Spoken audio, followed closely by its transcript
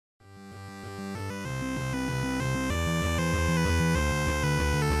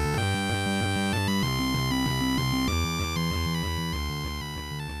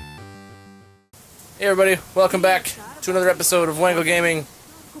Hey everybody, welcome back to another episode of Wangle Gaming.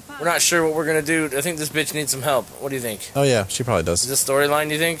 We're not sure what we're gonna do. I think this bitch needs some help. What do you think? Oh yeah, she probably does. Is this storyline,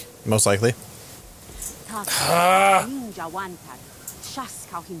 do you think? Most likely.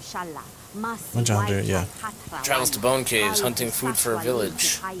 Yeah. Travels to bone caves, hunting food for a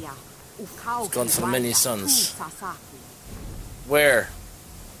village. He's gone for many sons. Where?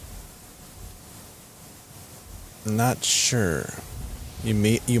 Not sure. You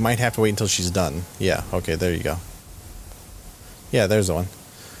might have to wait until she's done. Yeah, okay, there you go. Yeah, there's the one.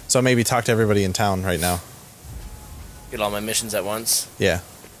 So maybe talk to everybody in town right now. Get all my missions at once. Yeah.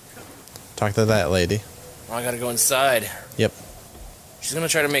 Talk to that lady. Oh, I gotta go inside. Yep. She's gonna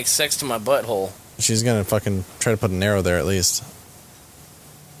try to make sex to my butthole. She's gonna fucking try to put an arrow there at least.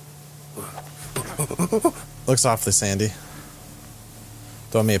 Looks awfully sandy.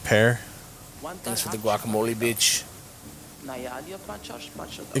 Throw me a pear. Thanks for the guacamole, bitch.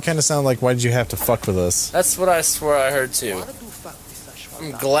 It kind of sounded like, why did you have to fuck with us? That's what I swore I heard too.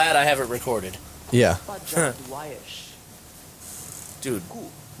 I'm glad I have it recorded. Yeah. Dude,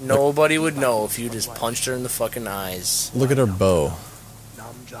 nobody would know if you just punched her in the fucking eyes. Look at her bow.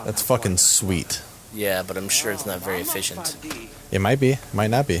 That's fucking sweet. Yeah, but I'm sure it's not very efficient. It might be. Might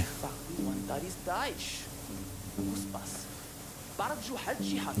not be.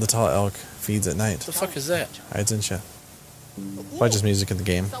 The tall elk feeds at night. What the fuck is that? Hides and shit. Why just music in the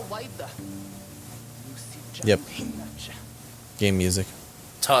game? Yep. Game music.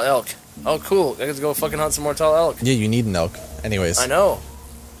 Tall elk. Oh, cool. I get to go fucking hunt some more tall elk. Yeah, you need an elk. Anyways. I know.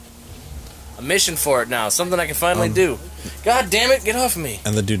 A mission for it now. Something I can finally do. God damn it, get off of me.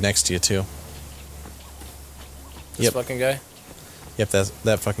 And the dude next to you, too. This fucking guy? Yep,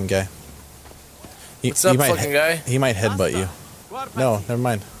 that fucking guy. What's up, fucking guy? He might headbutt you. No, never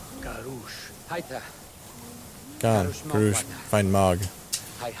mind. Gone. Garouche. Find Mog.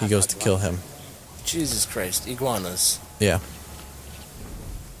 He goes to kill him. Jesus Christ. Iguanas. Yeah.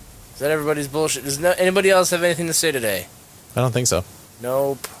 Is that everybody's bullshit? Does anybody else have anything to say today? I don't think so.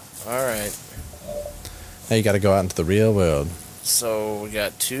 Nope. Alright. Now you gotta go out into the real world. So, we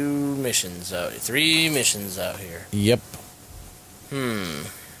got 3 missions out here. Yep.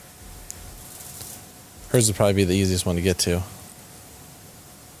 Hers would probably be the easiest one to get to.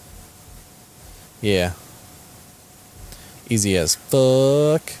 Yeah. Easy as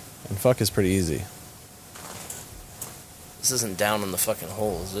fuck. And fuck is pretty easy. This isn't down in the fucking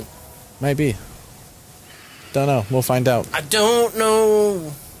hole, is it? Might be. Don't know. We'll find out. I don't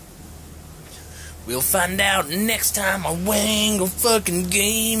know. We'll find out next time I Wangle fucking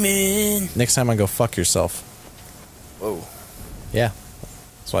gaming. Next time I go fuck yourself. Whoa. Yeah.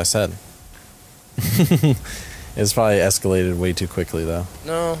 That's what I said. It's probably escalated way too quickly, though.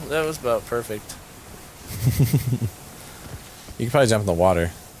 No, that was about perfect. You could probably jump in the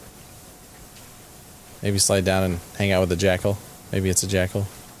water. Maybe slide down and hang out with a jackal. Maybe it's a jackal.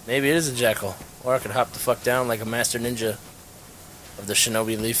 Maybe it is a jackal. Or I could hop the fuck down like a master ninja of the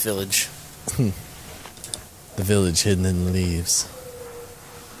Shinobi Leaf Village. The village hidden in the leaves.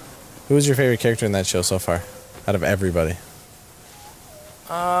 Who was your favorite character in that show so far? Out of everybody?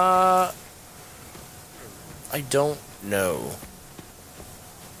 I don't know.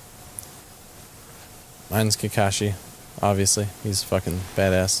 Mine's Kakashi. Obviously. He's fucking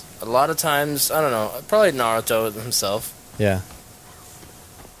badass. A lot of times, I don't know, probably Naruto himself. Yeah.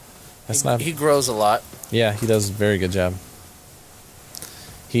 He grows a lot. Yeah, he does a very good job.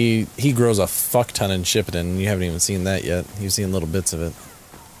 He grows a fuck ton in Shippuden, and you haven't even seen that yet. You've seen little bits of it.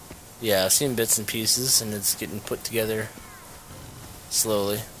 Yeah, I've seen bits and pieces, and it's getting put together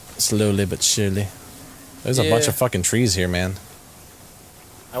slowly. Slowly but surely. There's a bunch of fucking trees here, man.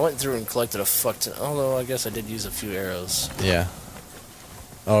 I went through and collected a fuck ton, although I guess I did use a few arrows. Yeah.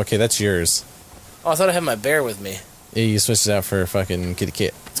 Oh, okay, that's yours. Oh, I thought I had my bear with me. Yeah, you switched it out for fucking kitty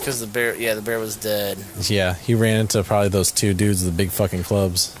kit. It's because the bear was dead. Yeah, he ran into probably those 2 dudes with the big fucking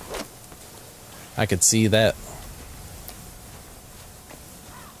clubs. I could see that.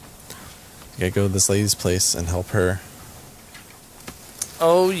 You gotta go to this lady's place and help her.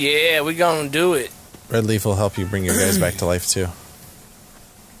 Oh yeah, we gonna do it. Red Leaf will help you bring your guys back to life too.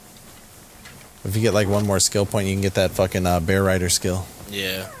 If you get like 1 more skill point, you can get that fucking bear rider skill.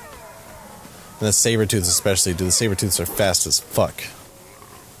 Yeah. And the saber-tooths especially, dude. The saber-tooths are fast as fuck.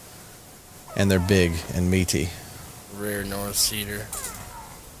 And they're big and meaty. Rare North Cedar.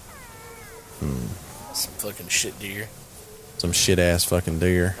 Some fucking shit deer. Some shit-ass fucking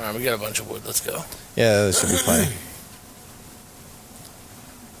deer. Alright, we got a bunch of wood. Let's go. Yeah, that should be plenty.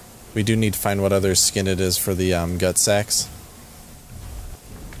 We do need to find what other skin it is for the gut sacks.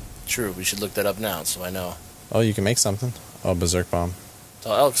 True, we should look that up now so I know. Oh, you can make something. Oh, Berserk Bomb. It's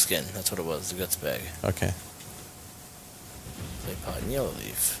all elk skin. That's what it was. The guts bag. Okay. Clay pot and yellow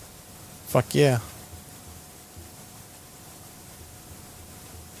leaf. Fuck yeah.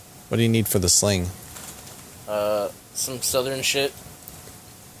 What do you need for the sling? Some southern shit.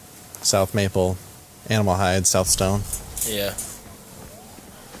 South maple, animal hide, south stone. Yeah.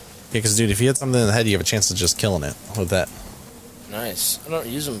 Yeah, because dude, if you hit something in the head, you have a chance of just killing it with that. Nice. I don't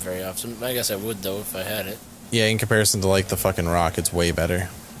use them very often. I guess I would, though, if I had it. Yeah, in comparison to, like, the fucking rock, it's way better.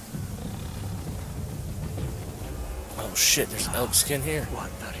 Oh, shit, there's elk skin here.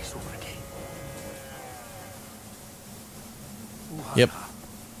 Yep.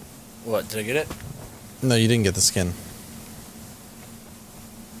 What, did I get it? No, you didn't get the skin.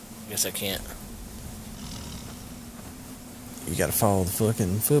 Guess I can't. You gotta follow the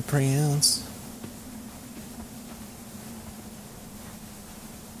fucking footprints.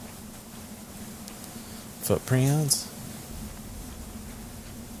 Footprints.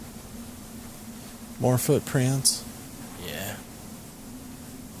 More footprints. Yeah.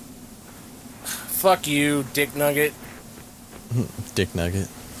 Fuck you, dick nugget. Dick nugget.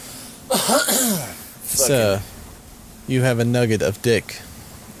 So, you have a nugget of dick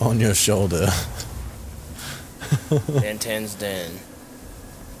on your shoulder. Dantan's den.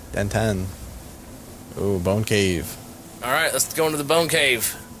 Dantan. Ooh, bone cave. Alright, let's go into the bone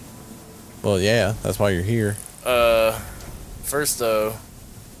cave. Well, yeah, that's why you're here. First though.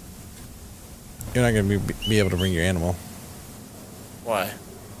 You're not gonna be able to bring your animal. Why?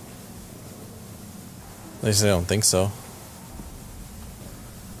 At least I don't think so.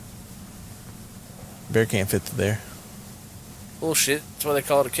 Bear can't fit through there. Bullshit. That's why they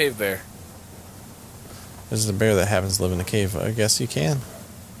call it a cave bear. This is a bear that happens to live in a cave. I guess you can.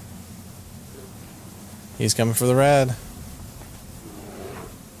 He's coming for the ride.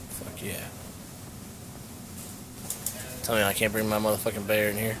 Fuck yeah. Tell me I can't bring my motherfucking bear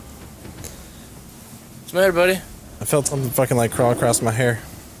in here. What's the matter, buddy? I felt something fucking like crawl across my hair.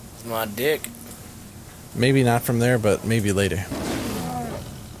 It's my dick. Maybe not from there, but maybe later.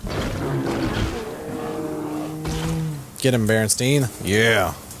 Get him, Berenstein.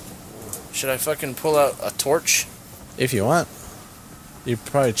 Yeah. Should I fucking pull out a torch? If you want. You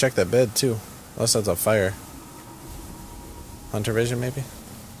probably check that bed, too. Unless that's a fire. Hunter vision, maybe?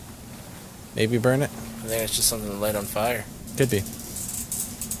 Maybe burn it? I think it's just something to light on fire. Could be.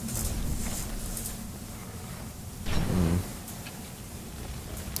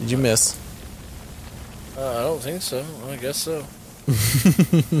 Did you miss? I don't think so. I guess so.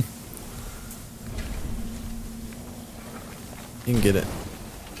 You can get it.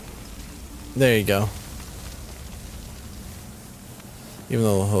 There you go.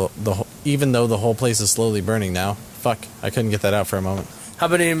 Even though the whole place is slowly burning now. Fuck, I couldn't get that out for a moment. How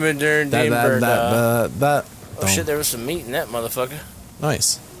about even during Oh shit, there was some meat in that motherfucker.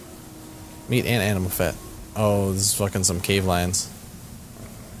 Nice. Meat and animal fat. Oh, this is fucking some cave lions.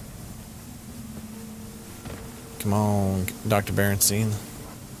 Come on, Dr. Berenstein.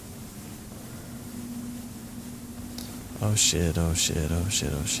 Oh shit, oh shit, oh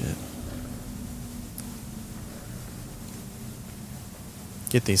shit, oh shit.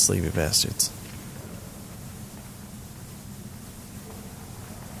 Get these sleepy bastards.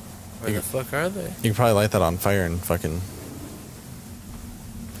 Where the fuck are they? You can probably light that on fire and fucking...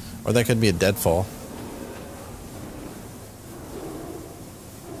 Or that could be a deadfall.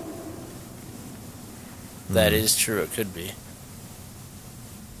 That is true, it could be.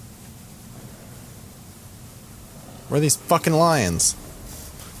 Where are these fucking lions?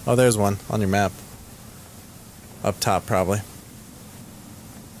 Oh, there's one on your map. Up top, probably.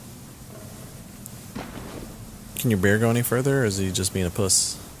 Can your bear go any further, or is he just being a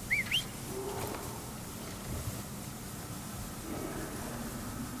puss?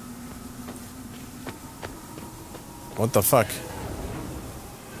 What the fuck?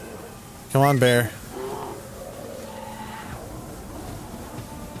 Come on, bear.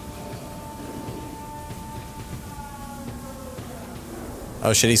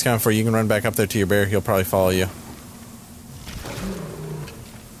 Oh shit, he's coming for you. You can run back up there to your bear. He'll probably follow you.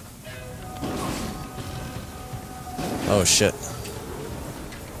 Oh shit.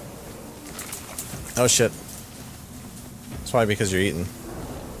 Oh shit. It's probably because you're eating.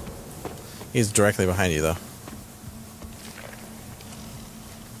 He's directly behind you though.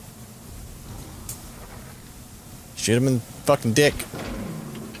 Shoot him in the fucking dick.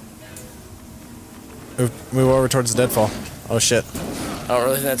 Move over towards the deadfall. Oh shit. I don't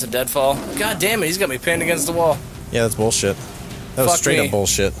really think that's a deadfall. God damn it, he's got me pinned against the wall. Yeah, that's bullshit. That was straight up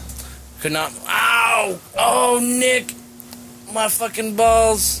bullshit. Could not. Ow! Oh, Nick! My fucking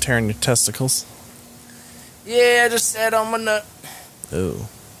balls. Tearing your testicles. Yeah, I just sat on my nut. Oh.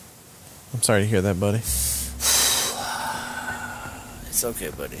 I'm sorry to hear that, buddy. It's okay,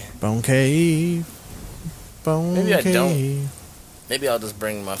 buddy. Bone cave. Bone Maybe I cave. don't. Maybe I'll just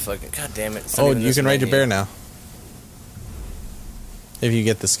bring my fucking... God damn it. Oh, you can ride your bear now. If you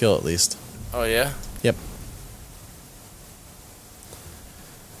get the skill, at least. Oh, yeah? Yep.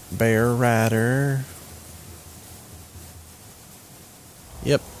 Bear rider.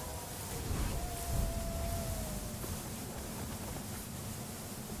 Yep.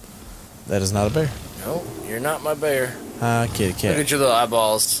 That is not a bear. No, you're not my bear. Ah, kitty cat. Look at your little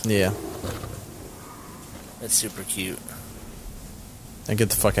eyeballs. Yeah. That's super cute. And get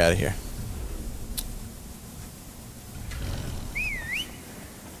the fuck out of here.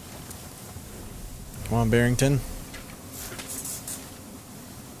 Come on, Barrington.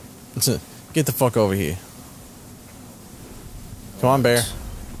 Get the fuck over here. Come on, bear.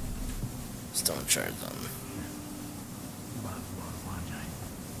 Still in charge of them.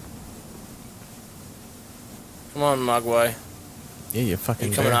 Come on, Mogwai. Yeah, you fucking Are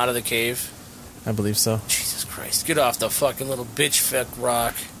you coming bear. out of the cave? I believe so. Jesus Christ. Get off the fucking little bitch fuck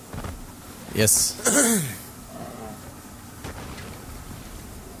rock. Yes.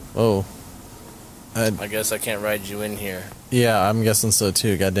 Oh. I guess I can't ride you in here. Yeah, I'm guessing so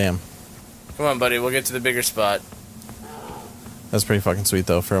too. Goddamn. Come on, buddy. We'll get to the bigger spot. That's pretty fucking sweet,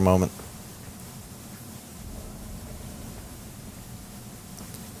 though, for a moment.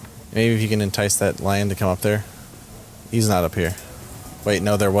 Maybe if you can entice that lion to come up there. He's not up here. Wait,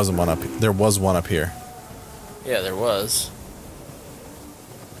 no, there wasn't one up. There was one up here. Yeah, there was.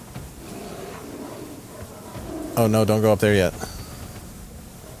 Oh no, don't go up there yet.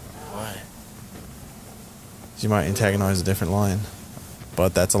 Why? You might antagonize a different lion.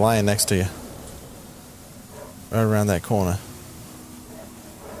 But that's a lion next to you. Right around that corner.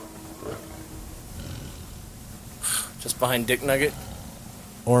 Just behind Dick Nugget?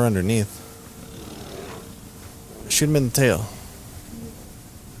 Or underneath. Shoot him in the tail.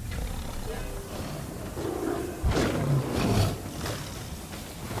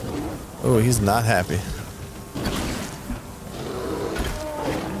 Oh, he's not happy.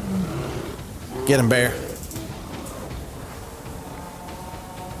 Get him, bear.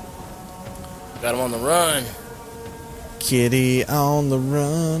 Got him on the run. Kitty on the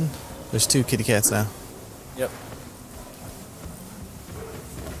run. There's 2 kitty cats now. Yep.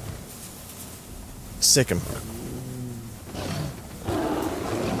 Sick him.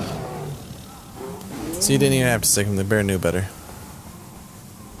 So you didn't even have to sick him. The bear knew better.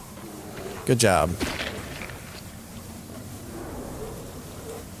 Good job.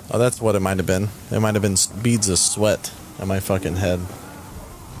 Oh, that's what it might have been. It might have been beads of sweat on my fucking head.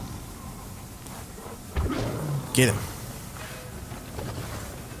 Get him.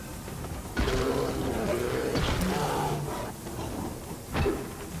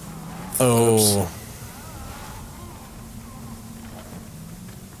 Oh. Oops.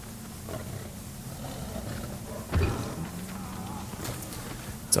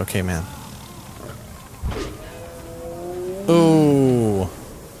 It's okay, man. Ooh.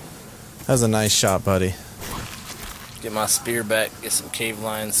 That was a nice shot, buddy. Get my spear back. Get some cave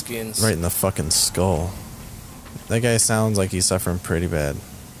lion skins. Right in the fucking skull. That guy sounds like he's suffering pretty bad.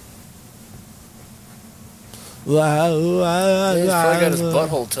 Yeah, he's probably got his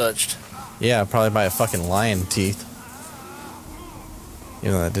butthole touched. Yeah, probably by a fucking lion teeth.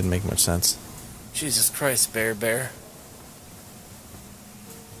 Even though that didn't make much sense. Jesus Christ, bear.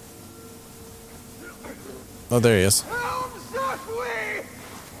 Oh, there he is.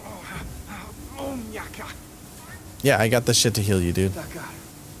 Yeah, I got the shit to heal you, dude.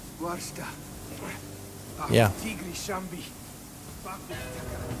 Yeah.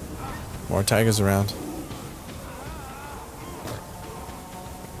 More tigers around.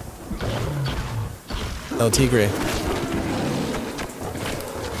 El Tigre.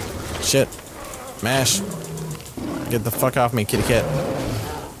 Shit. Mash. Get the fuck off me, kitty cat.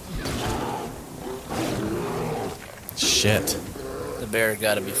 Shit. The bear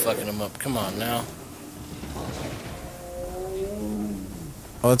gotta be fucking him up. Come on now.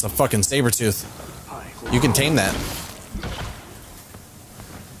 Oh, that's a fucking saber-tooth. You can tame that.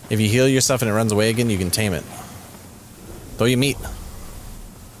 If you heal yourself and it runs away again, you can tame it. Throw your meat.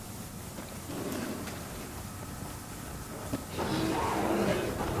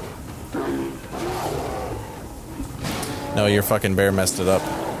 No, your fucking bear messed it up.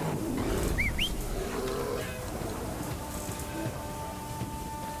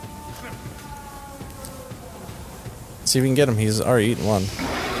 See if we can get him. He's already eaten one.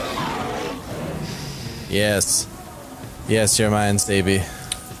 Yes. Yes, you're mine, Staby.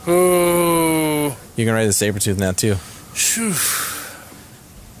 Ooh. You can ride the saber-tooth now, too. Phew.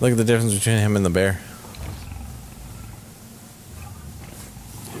 Look at the difference between him and the bear.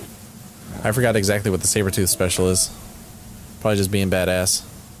 I forgot exactly what the saber-tooth special is. Probably just being badass.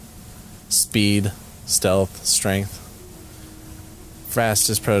 Speed, stealth, strength.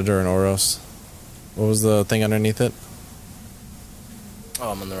 Fastest predator in Oros. What was the thing underneath it?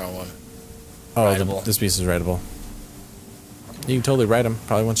 Oh, I'm on the wrong one. Oh, this piece is rideable. You can totally ride him.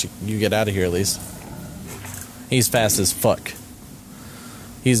 Probably once you get out of here, at least. He's fast as fuck.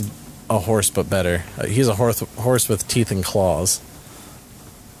 He's a horse, but better. He's a horse with teeth and claws.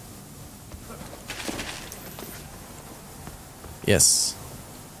 Yes.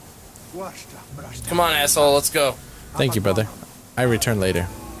 Come on, asshole, let's go. Thank you, brother. I return later.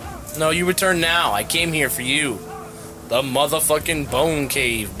 No, you return now. I came here for you. The motherfucking bone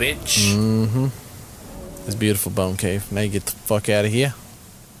cave, bitch. Mm-hmm. This beautiful bone cave. Now you get the fuck out of here.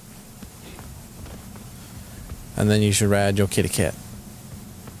 And then you should ride your kitty cat.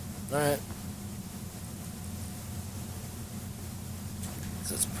 Alright.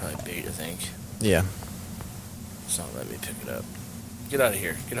 That's probably bait, I think. Yeah. It's not letting me pick it up. Get out of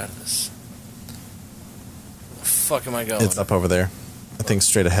here. Get out of this. Where the fuck am I going? It's up over there. I think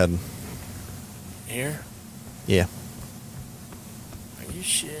straight ahead. Here? Yeah. Are you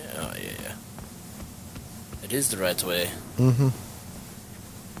shit? Oh, yeah. It is the right way. Mm-hmm.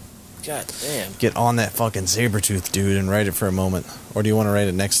 God damn. Get on that fucking saber-tooth, dude, and ride it for a moment. Or do you want to ride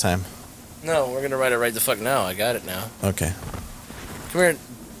it next time? No, we're gonna ride it right the fuck now. I got it now. Okay. Come here,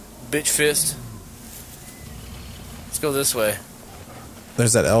 bitch fist. Let's go this way.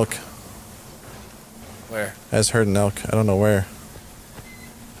 There's that elk. Where? I just heard an elk. I don't know where.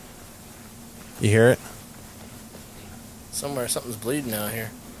 You hear it? Somewhere. Something's bleeding out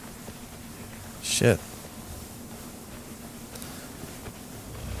here. Shit.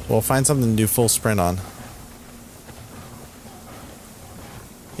 Well, find something to do full sprint on.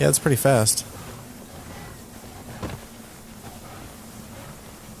 Yeah, it's pretty fast.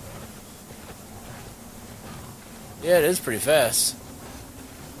 Yeah, it is pretty fast.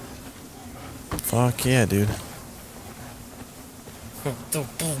 Fuck yeah, dude. You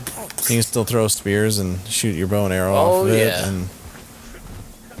can still throw spears and shoot your bow and arrow off of it. Yeah. And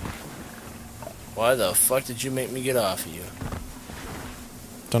Why the fuck did you make me get off of you?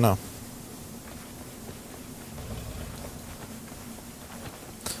 don't know.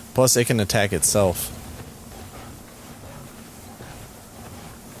 Plus, it can attack itself.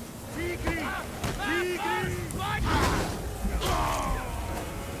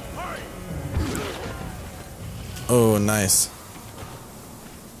 Oh, nice.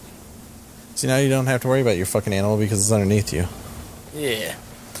 See, now you don't have to worry about your fucking animal because it's underneath you. Yeah.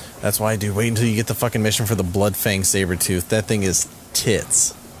 That's why, dude, wait until you get the fucking mission for the Bloodfang Sabertooth. That thing is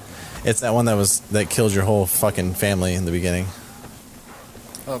tits. It's that one that killed your whole fucking family in the beginning.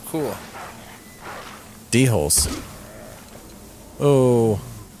 Oh, cool. D-holes. Oh.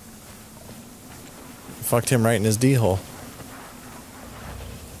 Fucked him right in his D-hole.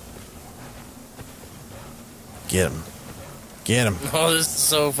 Get him. Get him. Oh, this is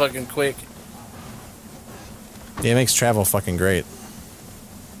so fucking quick. Yeah, it makes travel fucking great.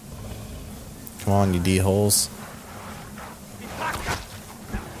 Come on, you D-holes.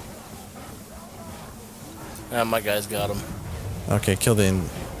 Ah, my guy's got him. Okay, kill the...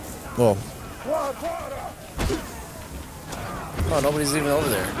 Well... Oh, nobody's even over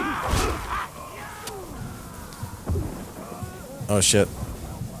there. Oh, shit.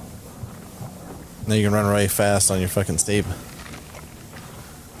 Now you can run really fast on your fucking saber.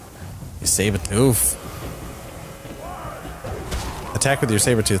 You saber-tooth. Attack with your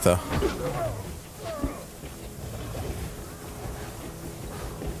saber-tooth, though.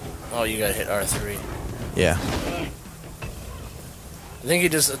 Oh, you gotta hit R3. Yeah. I think he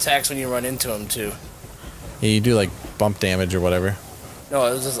just attacks when you run into him, too. Yeah, you do, like, bump damage or whatever. No,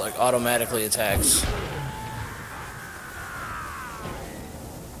 it just, like, automatically attacks.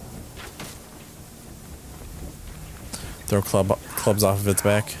 Throw clubs off of its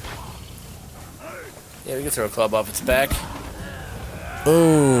back. Yeah, we can throw a club off its back.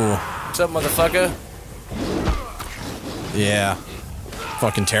 Ooh. What's up, motherfucker? Yeah.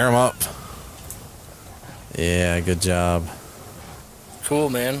 Fucking tear him up. Yeah, good job. Cool,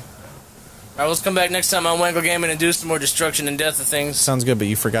 man. Alright, let's come back next time on Wangle Gaming and do some more destruction and death of things. Sounds good, but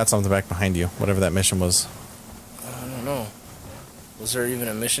you forgot something back behind you. Whatever that mission was. I don't know. Was there even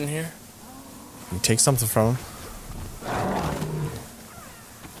a mission here? You take something from him.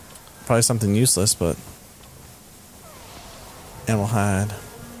 Probably something useless, but... Animal hide.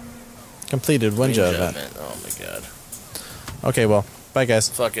 Completed one job event. Oh my god. Okay, well, bye guys.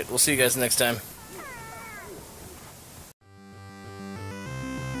 Fuck it. We'll see you guys next time.